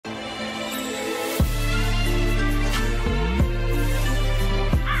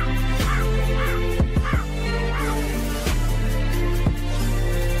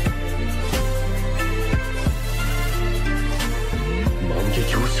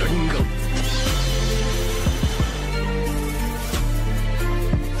jungle.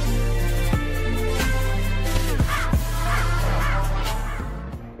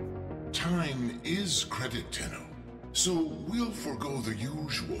 Time is credit, Tenno, so we'll forego the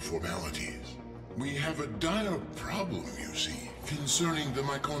usual formalities. We have a dire problem, you see, concerning the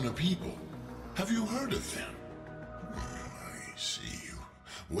Mycona people. Have you heard of them? I see.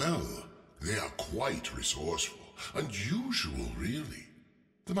 Well, they are quite resourceful. Unusual, really.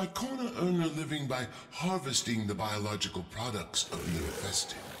 The Mycona earn a living by harvesting the biological products of the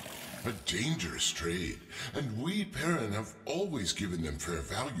infested. A dangerous trade, and we Perrin have always given them fair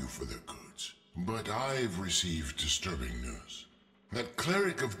value for their goods. But I've received disturbing news. That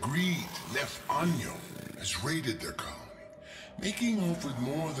cleric of greed, Nef Anyo, has raided their colony, making off with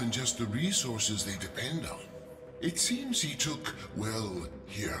more than just the resources they depend on. It seems he took, well,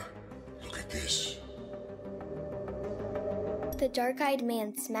 here, look at this. The dark-eyed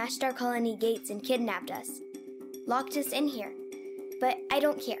man smashed our colony gates and kidnapped us. Locked us in here. But I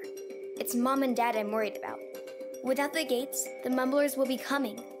don't care. It's Mom and Dad I'm worried about. Without the gates, the mumblers will be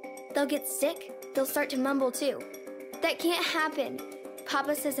coming. They'll get sick, they'll start to mumble too. That can't happen.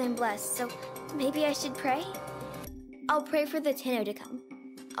 Papa says I'm blessed, so maybe I should pray? I'll pray for the Tenno to come.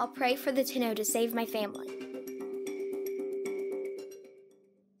 I'll pray for the Tenno to save my family.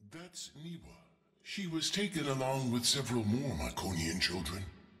 That's Niwa. She was taken along with several more Myconian children.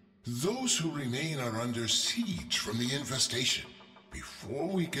 Those who remain are under siege from the infestation. Before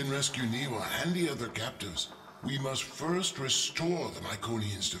we can rescue Niwa and the other captives, we must first restore the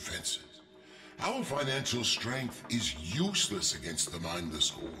Myconians' defenses. Our financial strength is useless against the mindless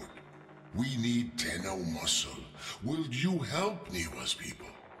horde. We need Tenno muscle. Will you help Niwa's people?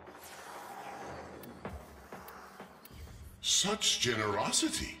 Such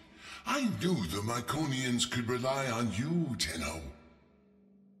generosity! I knew the Myconians could rely on you, Tenno.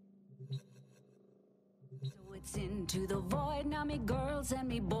 It's into the void now, me girls and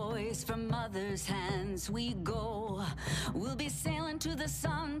me boys. From mother's hands we go. We'll be sailing to the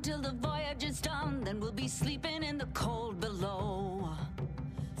sun till the voyage is done. Then we'll be sleeping in the cold below.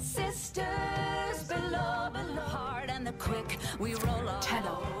 Sisters below, below, hard and the quick we roll on.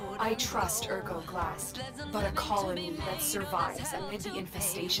 Tenno, I trust Ergo Glast, but a colony that survives amid the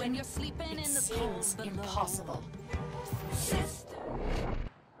infestation, it seems impossible. Sister.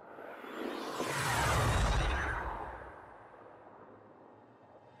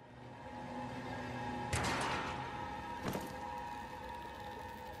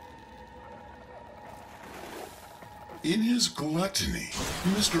 In his gluttony,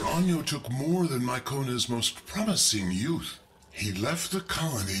 Mr. Anyo took more than Mycona's most promising youth. He left the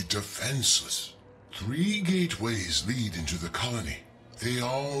colony defenseless. 3 gateways lead into the colony. They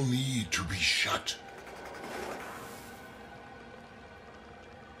all need to be shut.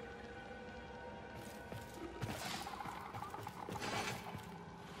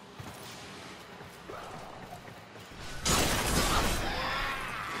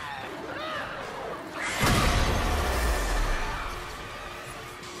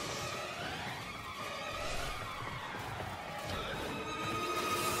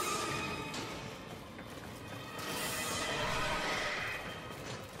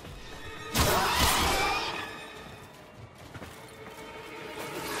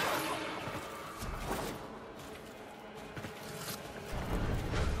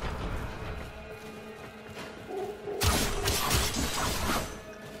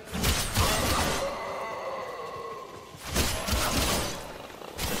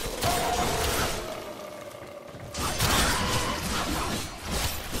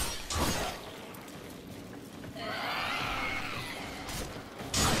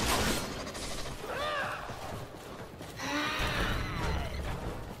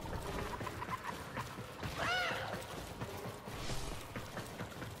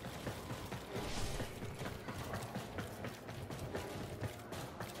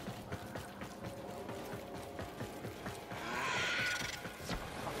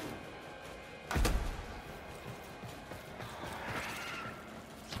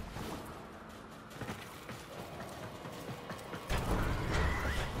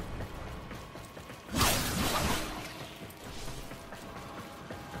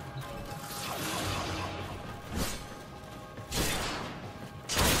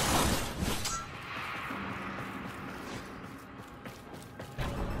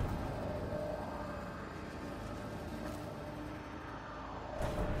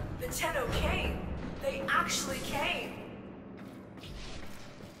 The Tenno came! They actually came!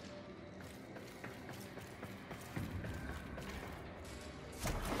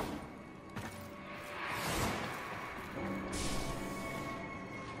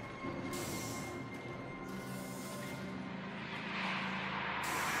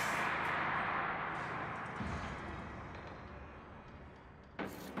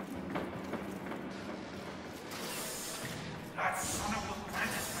 son of a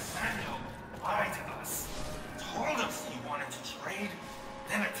Francis Nathaniel lied to us. Told us he wanted to trade,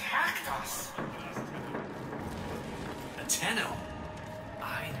 then attacked us. A Tenno?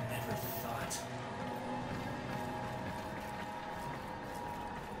 I never thought.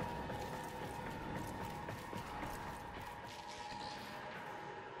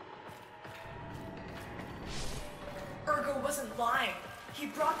 Urgo wasn't lying. He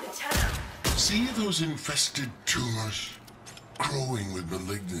brought the Tenno. See those infested tumors? Growing with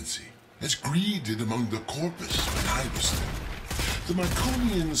malignancy, as greed did among the Corpus when I was there. The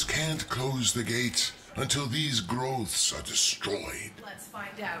Myconians can't close the gates until these growths are destroyed. Let's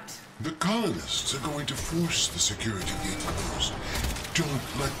find out. The colonists are going to force the security gate closed.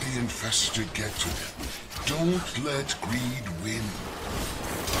 Don't let the infested get to them. Don't let greed win.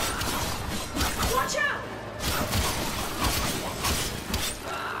 Watch out!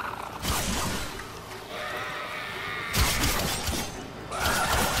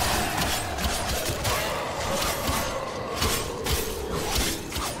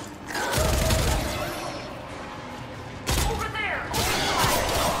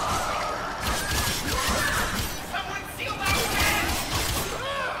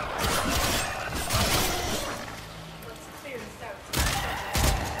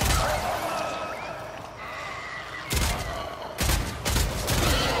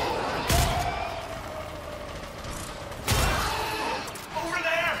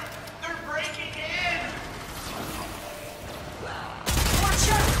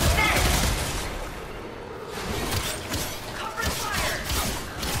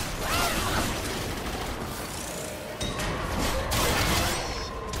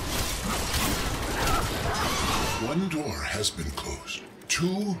 One door has been closed.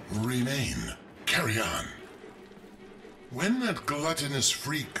 2 remain. Carry on. When that gluttonous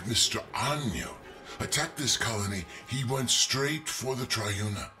freak, Mr. Anyo, attacked this colony, he went straight for the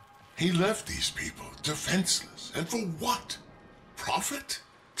Triuna. He left these people defenseless. And for what? Profit?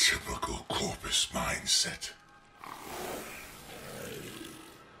 Typical Corpus mindset.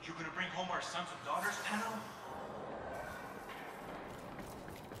 You gonna bring home our sons and daughters, Tenno?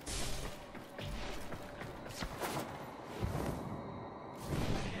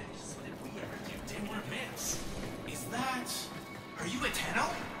 Are you a Tenno?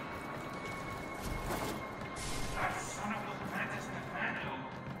 That son of a Francis Nathaniel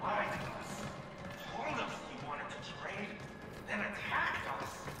lied to us. Told us he wanted to trade, then attacked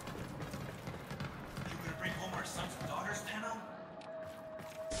us. You gonna bring home our sons and daughters, Tenno?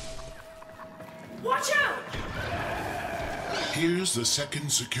 Watch out! Here's the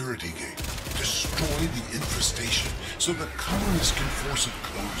second security gate. Destroy the infestation so the colonists can force it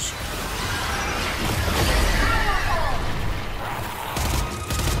closed.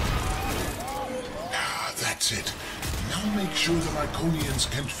 That's it. Now make sure the Myconians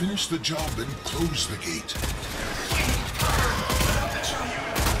can finish the job and close the gate.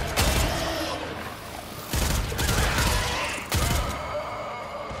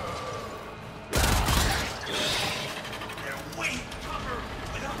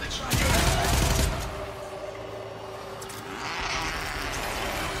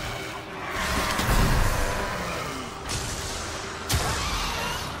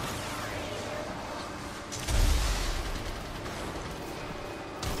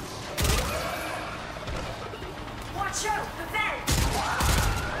 Watch out! The vent!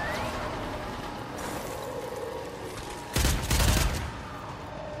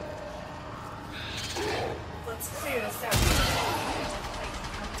 Let's clear this out.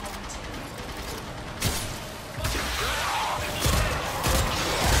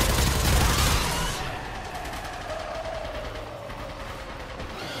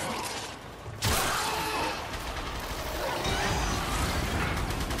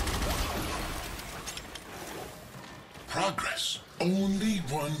 Progress. Only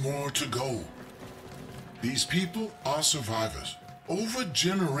one more to go. These people are survivors. Over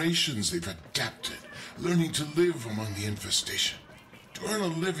generations they've adapted, learning to live among the infestation. To earn a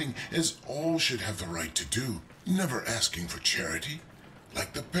living as all should have the right to do, never asking for charity,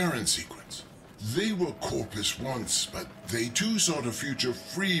 like the parent sequence. They were Corpus once, but they too sought a future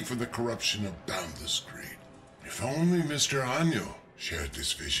free from the corruption of boundless greed. If only Mr. Anyo shared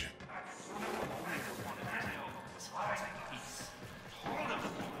this vision.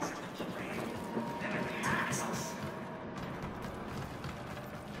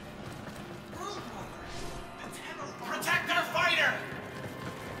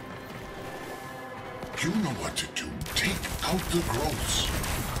 You know what to do. Take out the growths.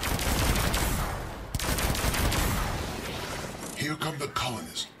 Here come the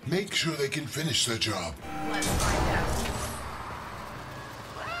colonists. Make sure they can finish their job. Let's find out.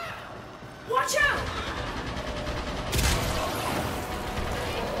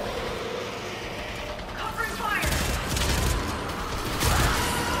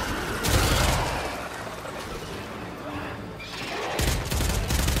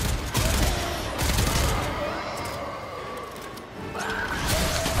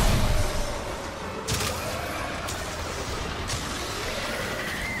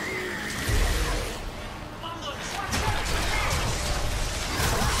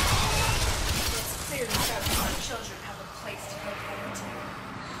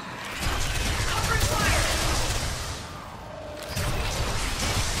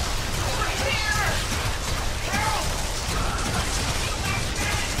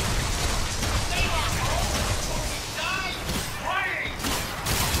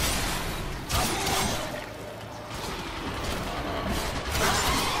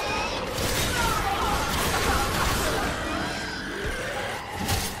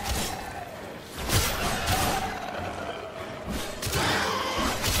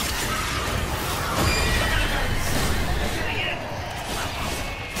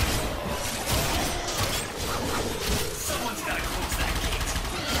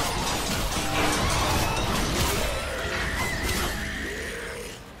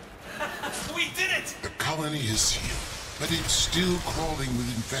 colony has sealed, but it's still crawling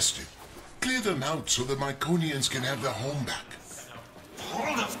with infested. Clear them out so the Myconians can have their home back.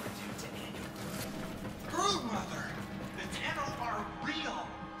 Hold up! Girl, mother! The Tenno are real!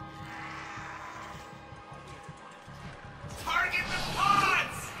 Target the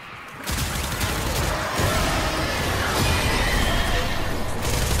pods!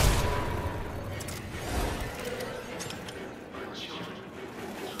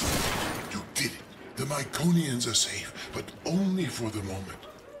 You did it. The Myconians are safe, but only for the moment.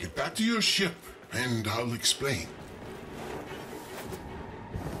 Get back to your ship, and I'll explain.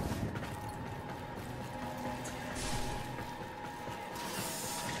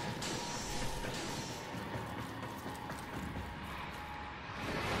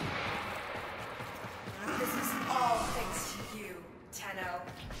 This is all thanks to you, Tenno.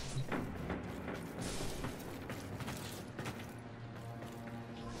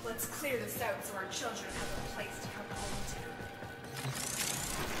 Let's clear this out so our children have a place to come home to.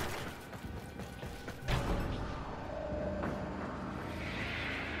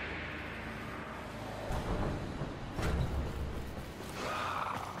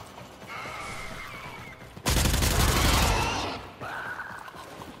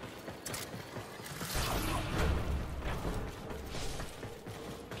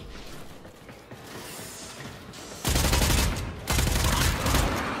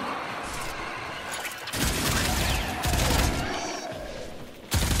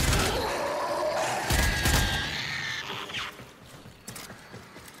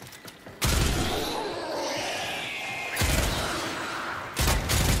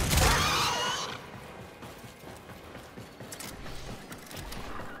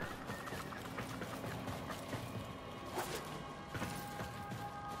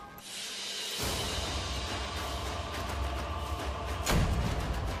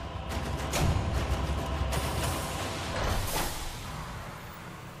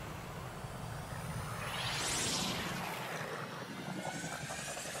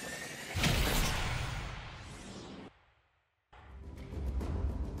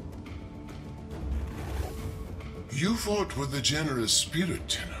 You fought with a generous spirit,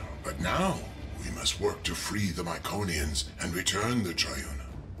 Tenno, but now we must work to free the Myconians and return the Triuna.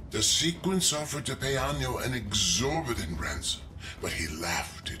 The sequence offered to pay Anyo an exorbitant ransom, but he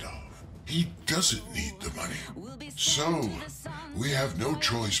laughed it off. He doesn't need the money. So, we have no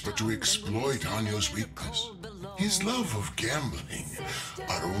choice but to exploit Anyo's weakness. His love of gambling.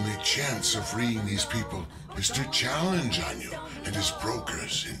 Our only chance of freeing these people is to challenge Anyo and his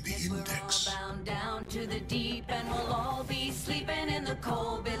brokers in the Index. Down to the deep, and we'll all be sleeping in the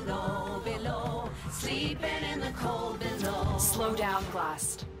cold below, sleeping in the cold below. Slow down,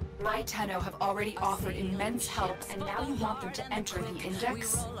 Glast. My Tenno have already offered immense help, and now you want them to enter the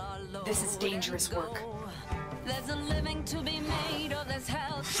Index? This is dangerous work. There's a living to be made, or there's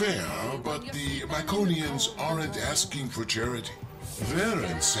hell. Fair, but the Myconians aren't asking for charity. Their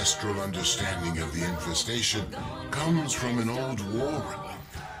ancestral understanding of the infestation comes from an old war relic.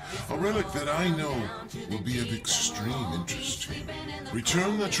 A relic that I know will be of extreme interest to you.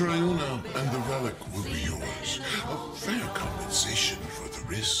 Return the Triuna and the relic will be yours. A fair compensation for the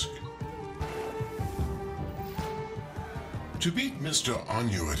risk. To beat Mr.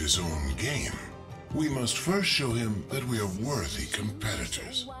 Anyo at his own game, we must first show him that we are worthy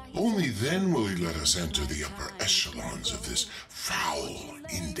competitors. Only then will he let us enter the upper echelons of this foul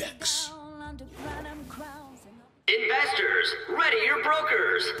Index. Investors, ready your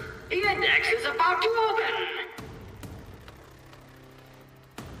brokers. The Index is about to open.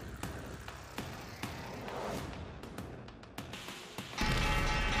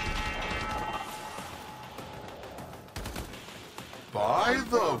 By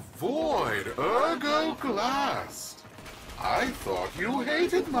the void, ergo Glast. I thought you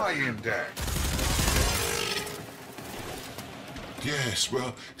hated my Index. Yes,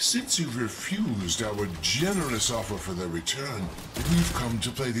 well, since you've refused our generous offer for their return, we've come to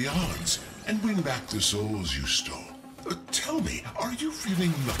play the odds and win back the souls you stole. Tell me, are you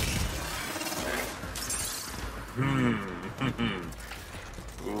feeling lucky?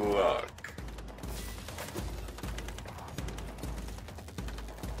 Luck.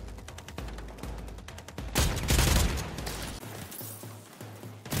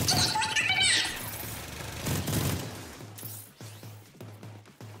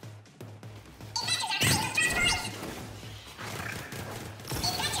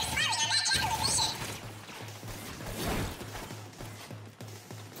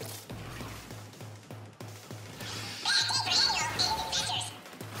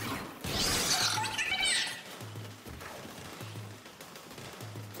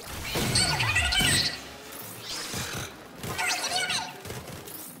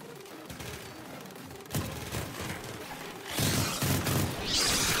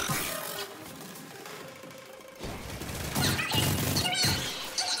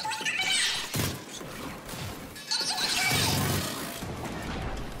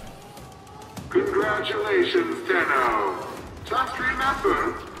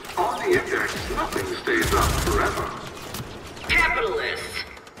 remember, on the index, nothing stays up forever. Capitalists,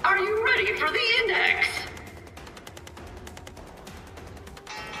 are you ready for the index?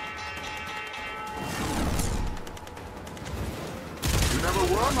 You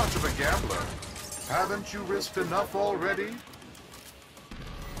never were much of a gambler. Haven't you risked enough already?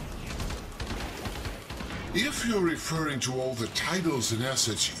 If you're referring to all the titles and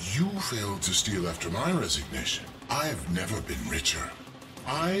assets you failed to steal after my resignation, I've never been richer.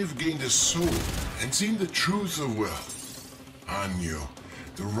 I've gained a soul and seen the truth of wealth. Anyo,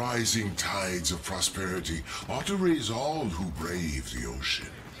 the rising tides of prosperity ought to raise all who brave the ocean.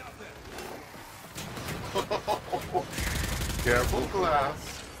 Careful,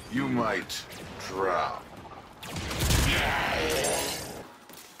 Glass. You might drown.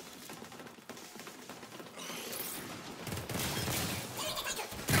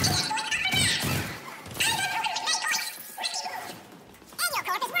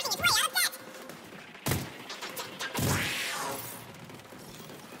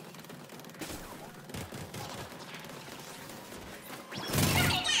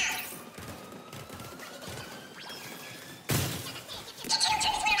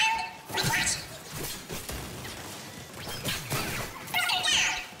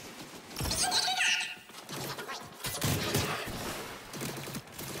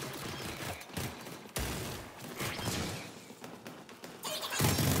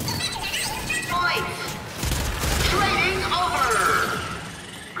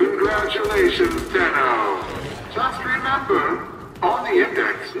 Congratulations, Tenno. Just remember, on the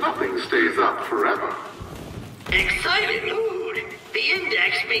index, nothing stays up forever. Excited mood. The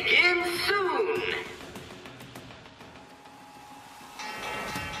index begins soon.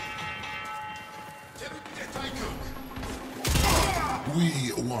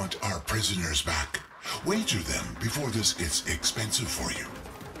 We want our prisoners back. Wager them before this gets expensive for you.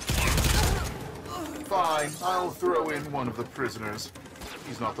 Fine, I'll throw in one of the prisoners.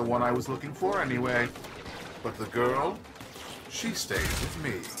 He's not the one I was looking for anyway. But the girl, she stays with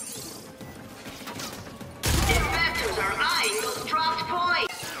me. Investors are eyeing those dropped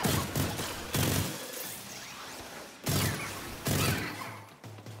points.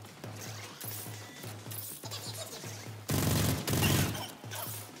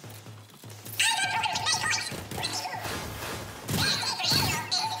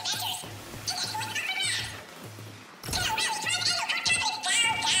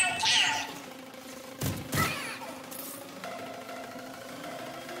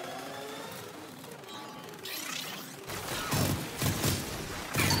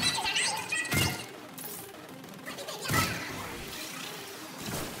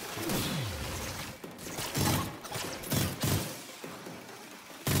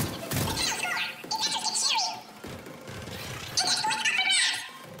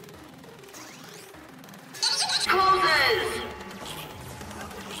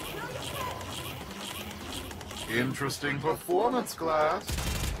 Interesting performance, Glass.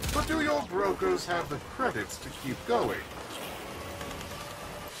 But do your brokers have the credits to keep going?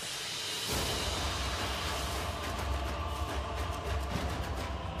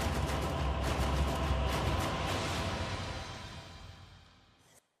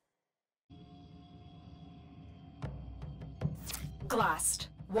 Glast,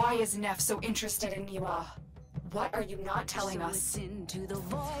 why is Neff so interested in Niwa? What are you not telling us? It's into the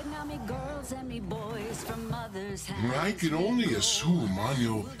void, now me girls and me boys from mother's hands. I can only assume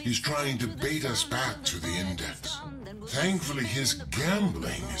Anyo is trying to bait us back to the index. Thankfully, his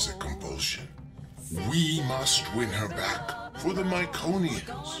gambling is a compulsion. We must win her back for the Myconians.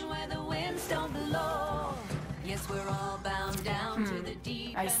 Going where the winds don't blow. Yes, we're all bound down to the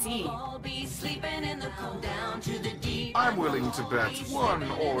deep. I see. We'll all be sleeping in the cold down to the deep. I'm willing to bet one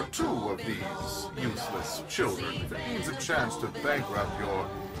or two of these useless children if it means a chance to bankrupt your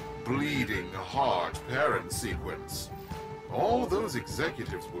bleeding heart parent sequence. All those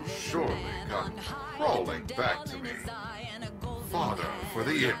executives will surely come crawling back to me. Fodder for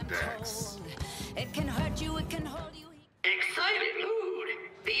the index. It can hurt you, it can hold you. Excited mood.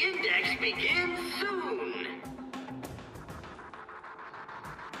 The index begins soon.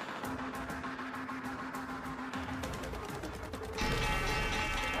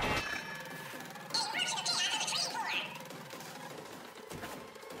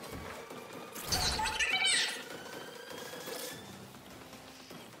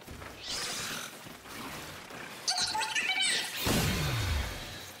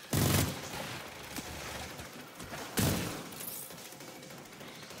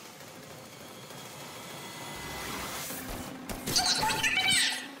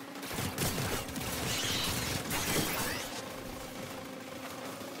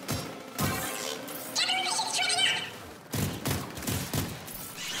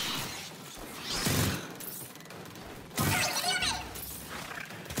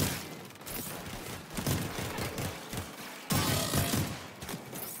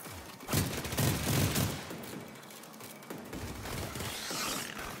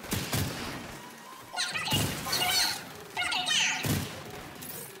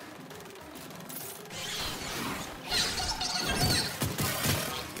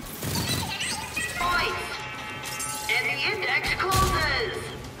 index closes!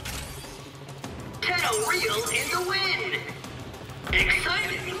 Tenno reel in the wind!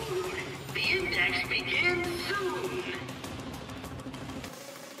 Excited mood! The index begins soon!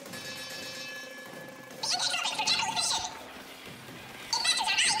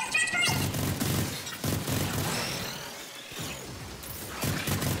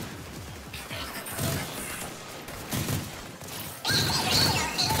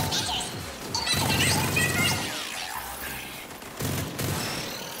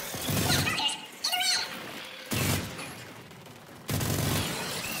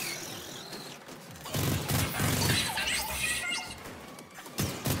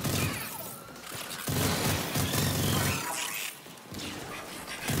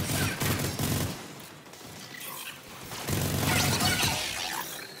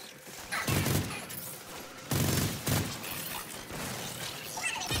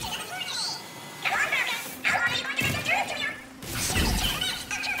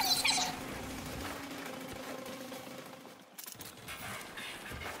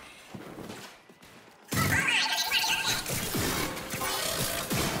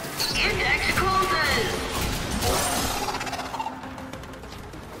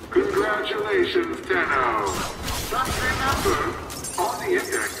 Congratulations, Tenno. But remember, on the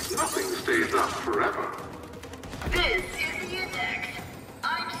index, nothing stays up forever. This is the Index.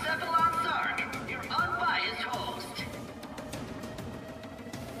 I'm Cephalon Sark, your unbiased host.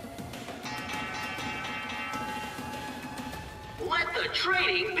 Let the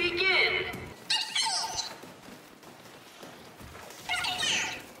training begin!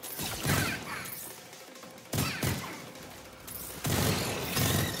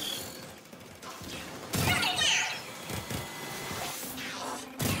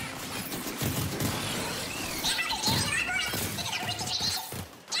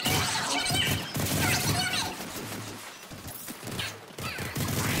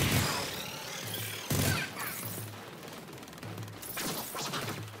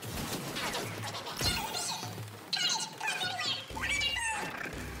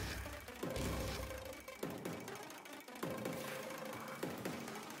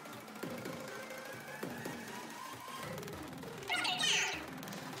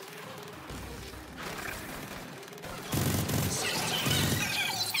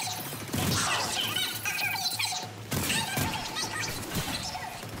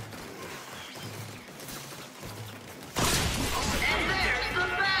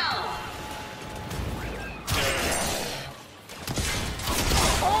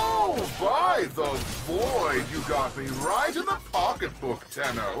 The void, you got me right in the pocketbook,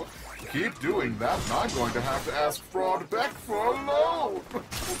 Tenno. Keep doing that, and I'm going to have to ask Fraud Beck for a loan.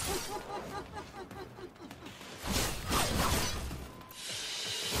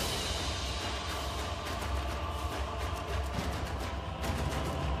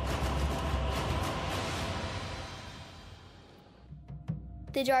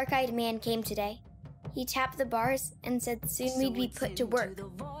 The dark-eyed man came today. He tapped the bars and said soon we'd be put to work.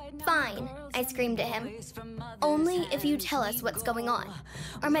 Fine, I screamed at him. Only if you tell us what's going on.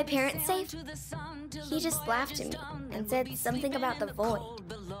 Are my parents safe? He just laughed at me and said something about the void.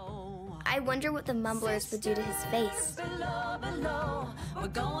 I wonder what the mumblers would do to his face. We're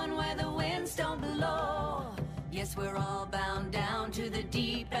going where the winds don't blow. Yes, we're all bound down to the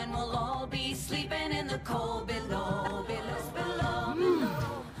deep, and we'll all be sleeping in the cold below.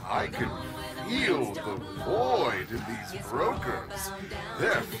 I can feel the void in these brokers.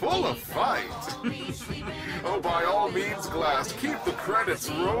 They're full of fight. Oh, by all means, Glast, keep the credits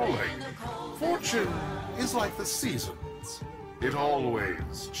rolling. Fortune is like the seasons. It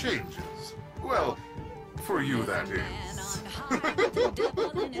always changes. Well, for you, that is.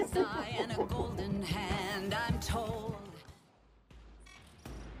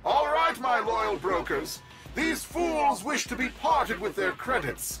 All right, my loyal brokers. These fools wish to be parted with their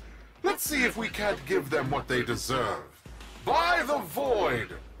credits. Let's see if we can't give them what they deserve. Buy the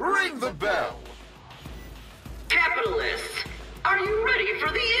void! Ring the bell! Capitalists, are you ready for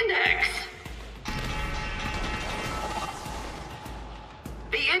the Index?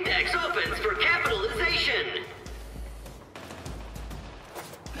 The Index opens for capitalization.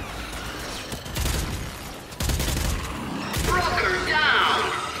 Broker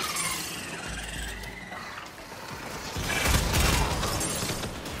down!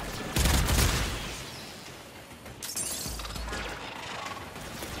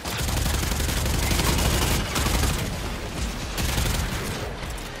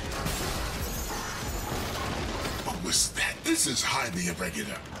 This is highly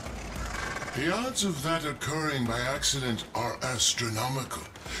irregular. The odds of that occurring by accident are astronomical.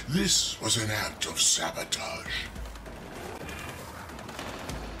 This was an act of sabotage.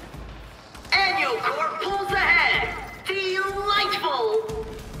 Shadow Corps pulls ahead! Delightful!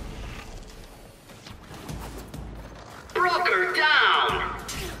 Broker down!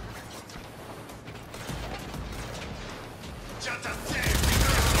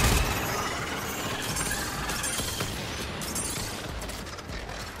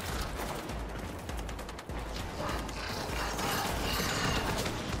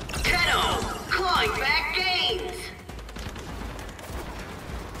 Tenno, clawing back gains!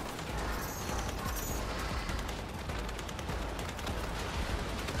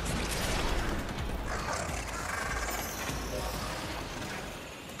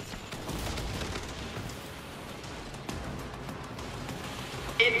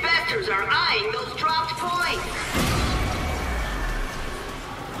 Investors are eyeing those dropped points!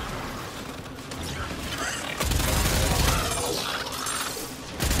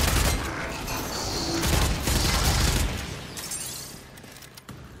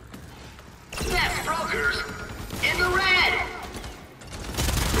 Yes, brokers! In the red!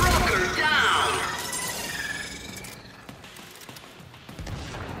 Broker down!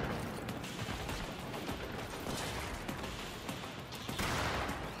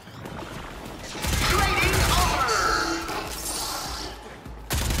 Trading over!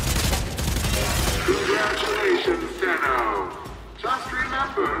 Congratulations, Tenno. Just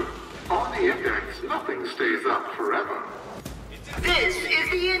remember, on the index, nothing stays up forever. This is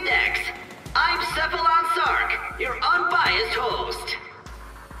the Index. I'm Cephalon Sark, your unbiased host.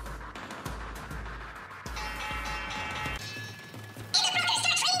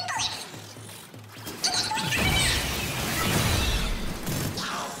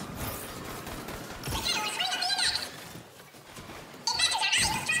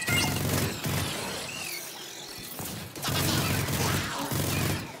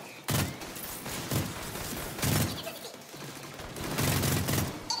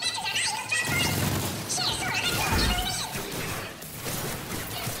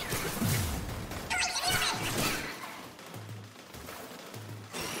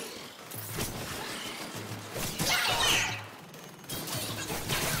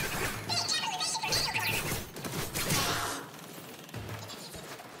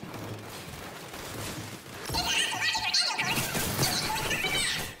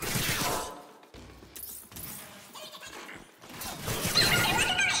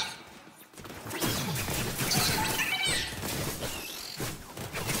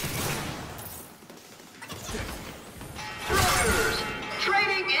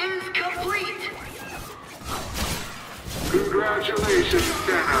 Training is complete! Congratulations,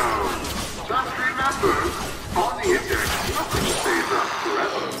 Tenno. Just remember, on the index, nothing stays up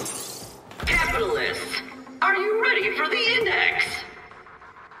forever. Capitalists, are you ready for the Index?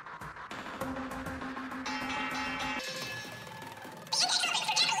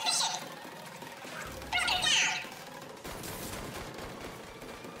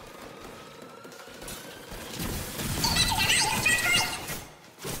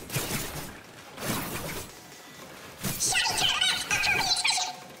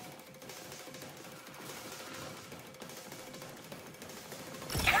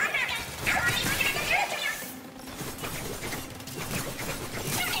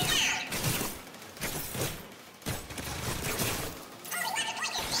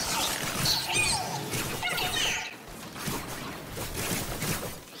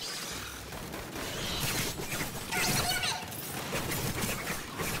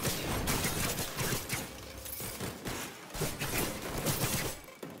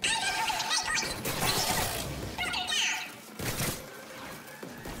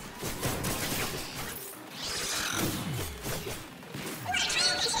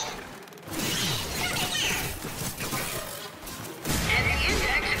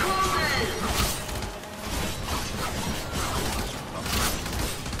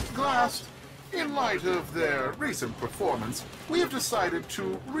 Glast, in light of their recent performance, we have decided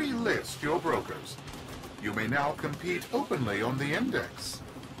to relist your brokers. You may now compete openly on the index.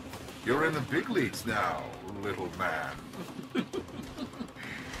 You're in the big leagues now, little man.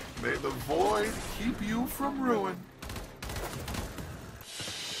 May the void keep you from ruin.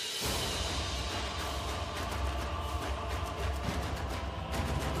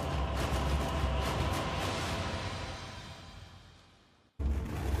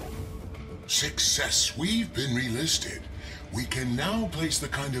 Success. We've been relisted. We can now place the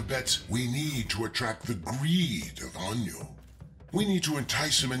kind of bets we need to attract the greed of Hanyo. We need to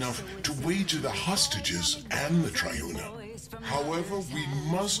entice him enough to wager the hostages and the Triuna. However, we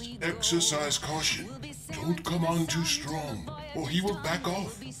must exercise caution. Don't come on too strong, or he will back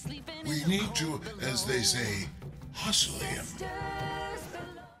off. We need to, as they say, hustle him.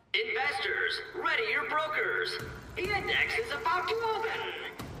 Investors, ready your brokers. The index is about to open.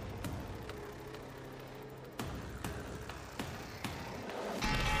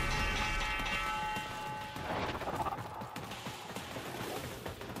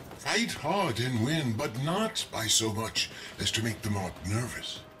 Fight hard and win, but not by so much as to make the mark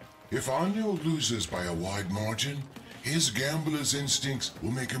nervous. If Anyo loses by a wide margin, his gambler's instincts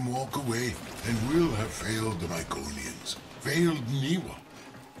will make him walk away and will have failed the Myconians, failed Niwa.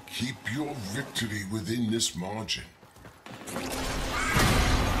 Keep your victory within this margin.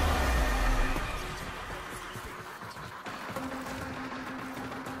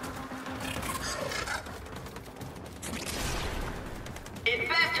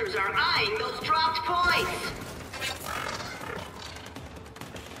 Investors are eyeing those dropped points.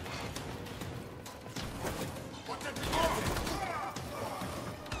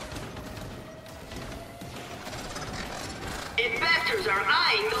 Investors are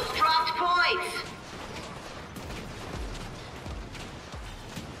eyeing those dropped points.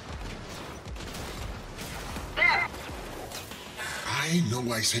 There. I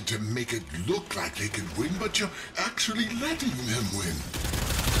know I said to make it look like they could win, but you're actually letting them win.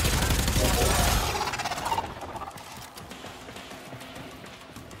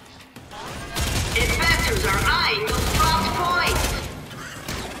 Investors are eyeing those dropped points.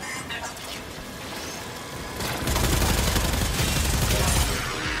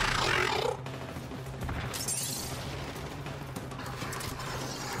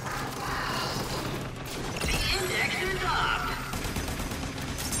 The index is up.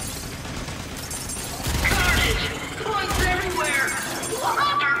 Carnage! Points everywhere!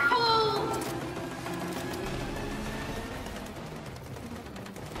 Wonderful!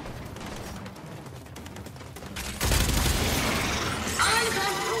 Eyes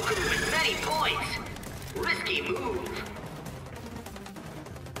unbroken with many points. Risky move.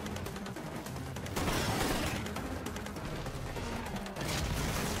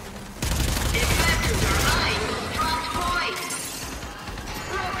 Investors are eyeing those dropped points.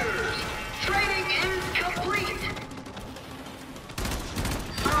 Brokers, trading is complete.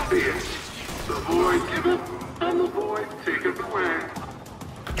 So be it. The void giveth, and the void taketh away.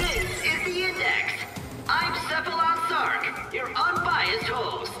 This is the index. I'm Cephalon Sark, your unbiased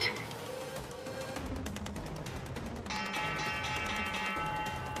host.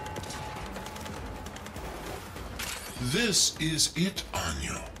 This is it,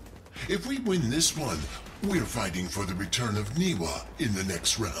 Anyo. If we win this one, we're fighting for the return of Niwa in the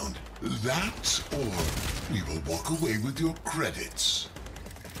next round. That, or we will walk away with your credits.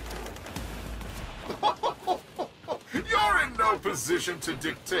 You're in no position to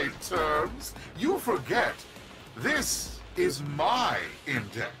dictate terms. You forget. This is my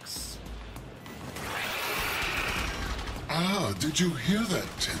index. Ah, did you hear that,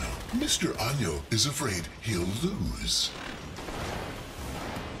 Tenno? Mr. Anyo is afraid he'll lose.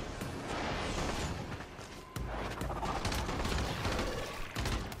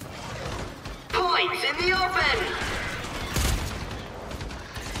 Points in the open!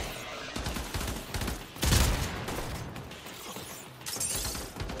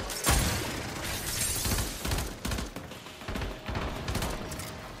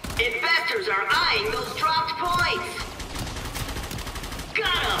 Investors are eyeing those dropped points!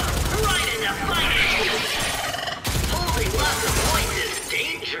 Got him! Right in the finances! Holding lots of points is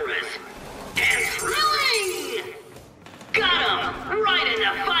dangerous and thrilling! Got him! Right in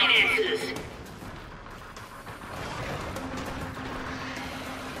the finances!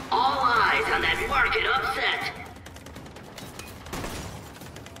 All eyes on that market upset!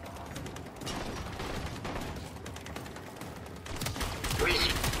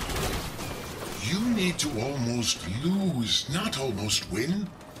 You need to almost lose, not almost win.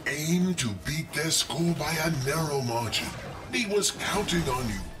 Aim to beat their score by a narrow margin. He was counting on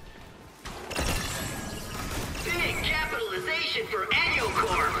you. Big capitalization for Annual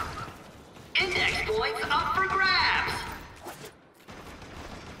Corp. Index points up for grabs.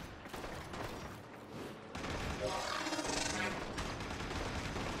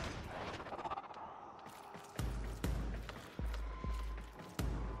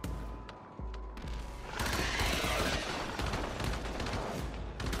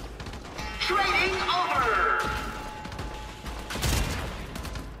 Trading over.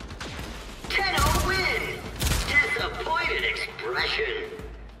 Tenno win. Disappointed expression.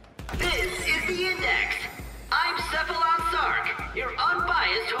 This is the index. I'm Cephalon Sark, your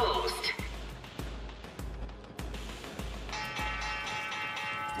unbiased host.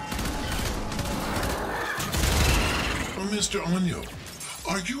 Mr. Anyo,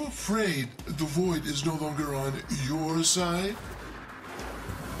 are you afraid the Void is no longer on your side?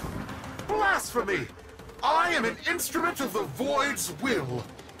 Blasphemy! I am an instrument of the Void's will.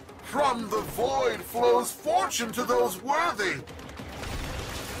 From the Void flows fortune to those worthy.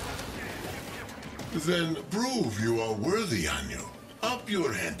 Then prove you are worthy, Anyo. Up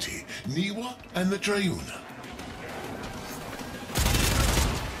your ante, Niwa and the Triuna.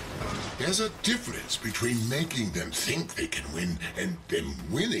 There's a difference between making them think they can win and them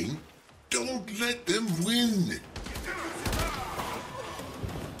winning. Don't let them win.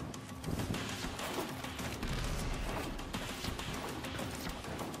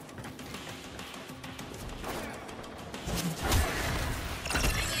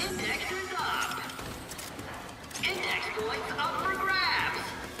 Index is up. Index points up for grabs.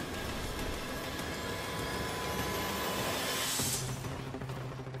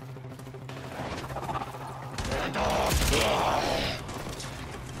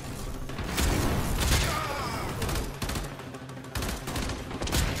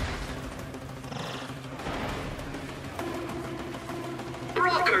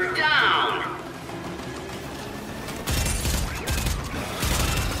 Broker down.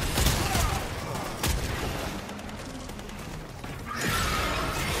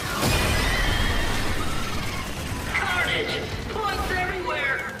 Carnage! Points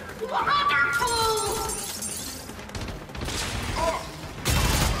everywhere! Wonderful!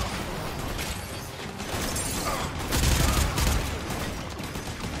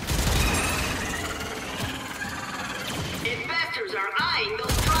 Investors are eyeing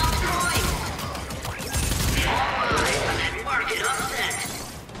those dropped coins! All eyes on that market upset!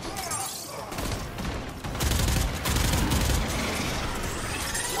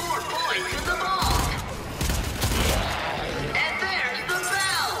 More points in the vault! And there's the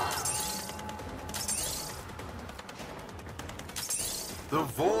bell! The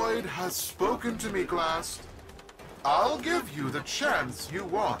Void has spoken to me, Glast. I'll give you the chance you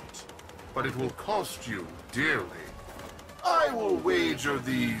want, but it will cost you dearly. I will wager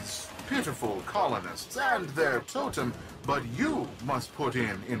these pitiful colonists and their totem, but you must put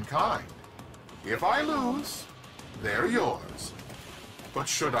in kind. If I lose, they're yours. But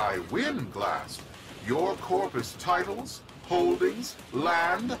should I win, Glast, your corpus titles, holdings,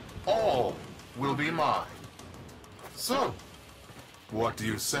 land, all will be mine. So, what do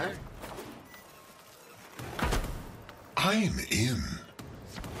you say? I'm in.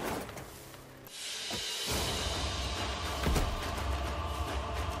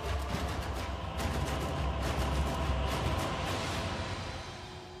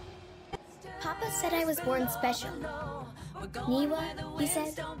 Papa said I was born special. Niwa, he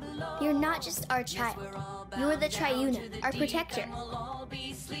said, you're not just our child. You're the Triuna, our protector.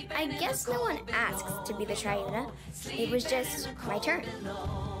 I guess no one asks to be the Triuna. It was just my turn.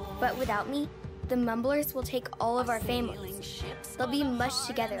 But without me, the Mumblers will take all of our families. They'll be mushed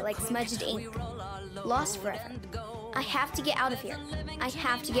together like smudged ink. Lost forever. I have to get out of here. I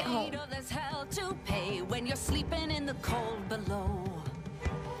have to get home. There's hell to pay when you're sleeping in the cold below.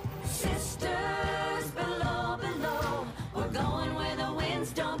 Sisters below, below, we're going where the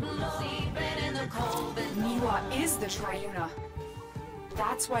winds don't blow. Sleeping in the cold below. Niwa is the Triuna.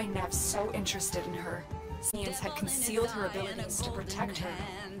 That's why Nev's so interested in her. Science had concealed her abilities to protect her.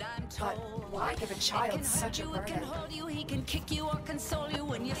 But why give a child such a burden? He can kick you or console you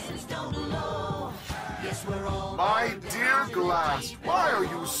when your sins don't blow. Yes, we're all My dear Glast, why are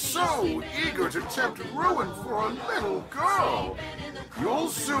you so eager to tempt ruin for a little girl? You'll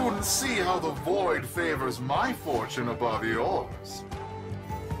soon see how the Void favors my fortune above yours.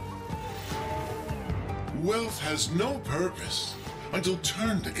 Wealth has no purpose until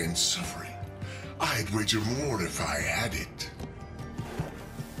turned against suffering. I'd wager more if I had it.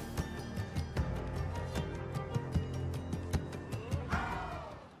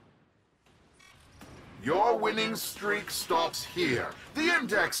 Your winning streak stops here. The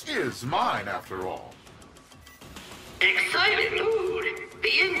index is mine, after all. Excited mood!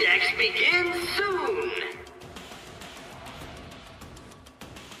 The index begins soon!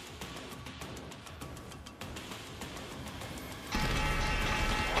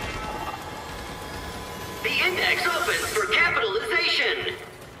 The index opens for capitalization!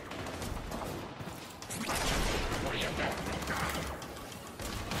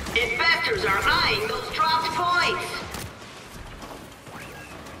 Investors are eyeing those dropped points!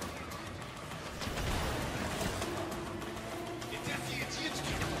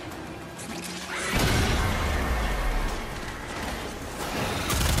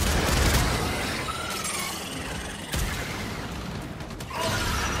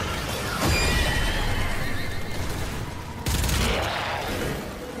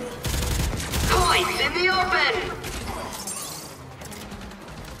 Points in the open!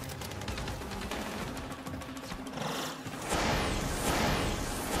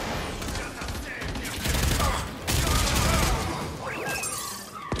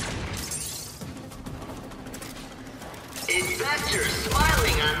 investors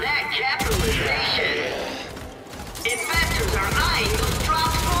smiling on that capitalization. Investors are eyeing those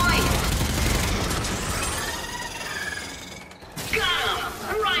dropped points. Got 'em!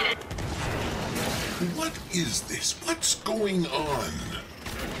 Right at... What is this? What's going on?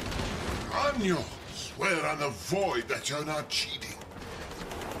 Anyo, swear on the void that you're not cheating.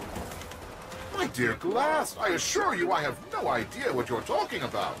 My dear Glast, I assure you I have no idea what you're talking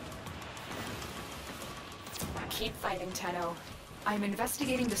about. Keep fighting, Tenno. I'm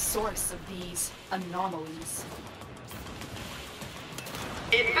investigating the source of these anomalies.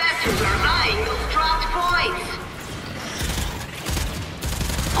 Investors are eyeing those dropped points.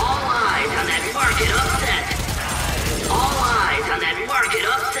 All eyes on that market upset. All eyes on that market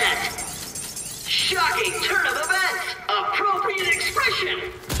upset. Shocking turn of events. Appropriate expression.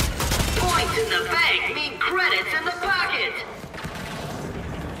 Points in the bank mean credits in the pocket.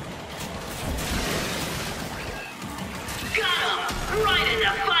 Got 'em! Right in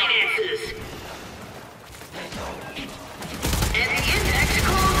the finances. And the index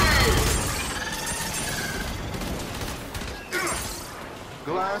closes.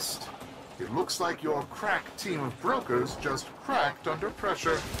 Glast, it looks like your crack team of brokers just cracked under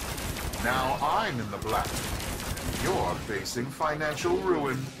pressure. Now I'm in the black. You're facing financial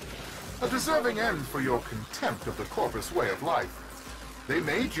ruin. A deserving end for your contempt of the corpus way of life. They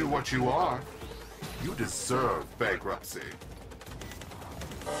made you what you are. You deserve bankruptcy.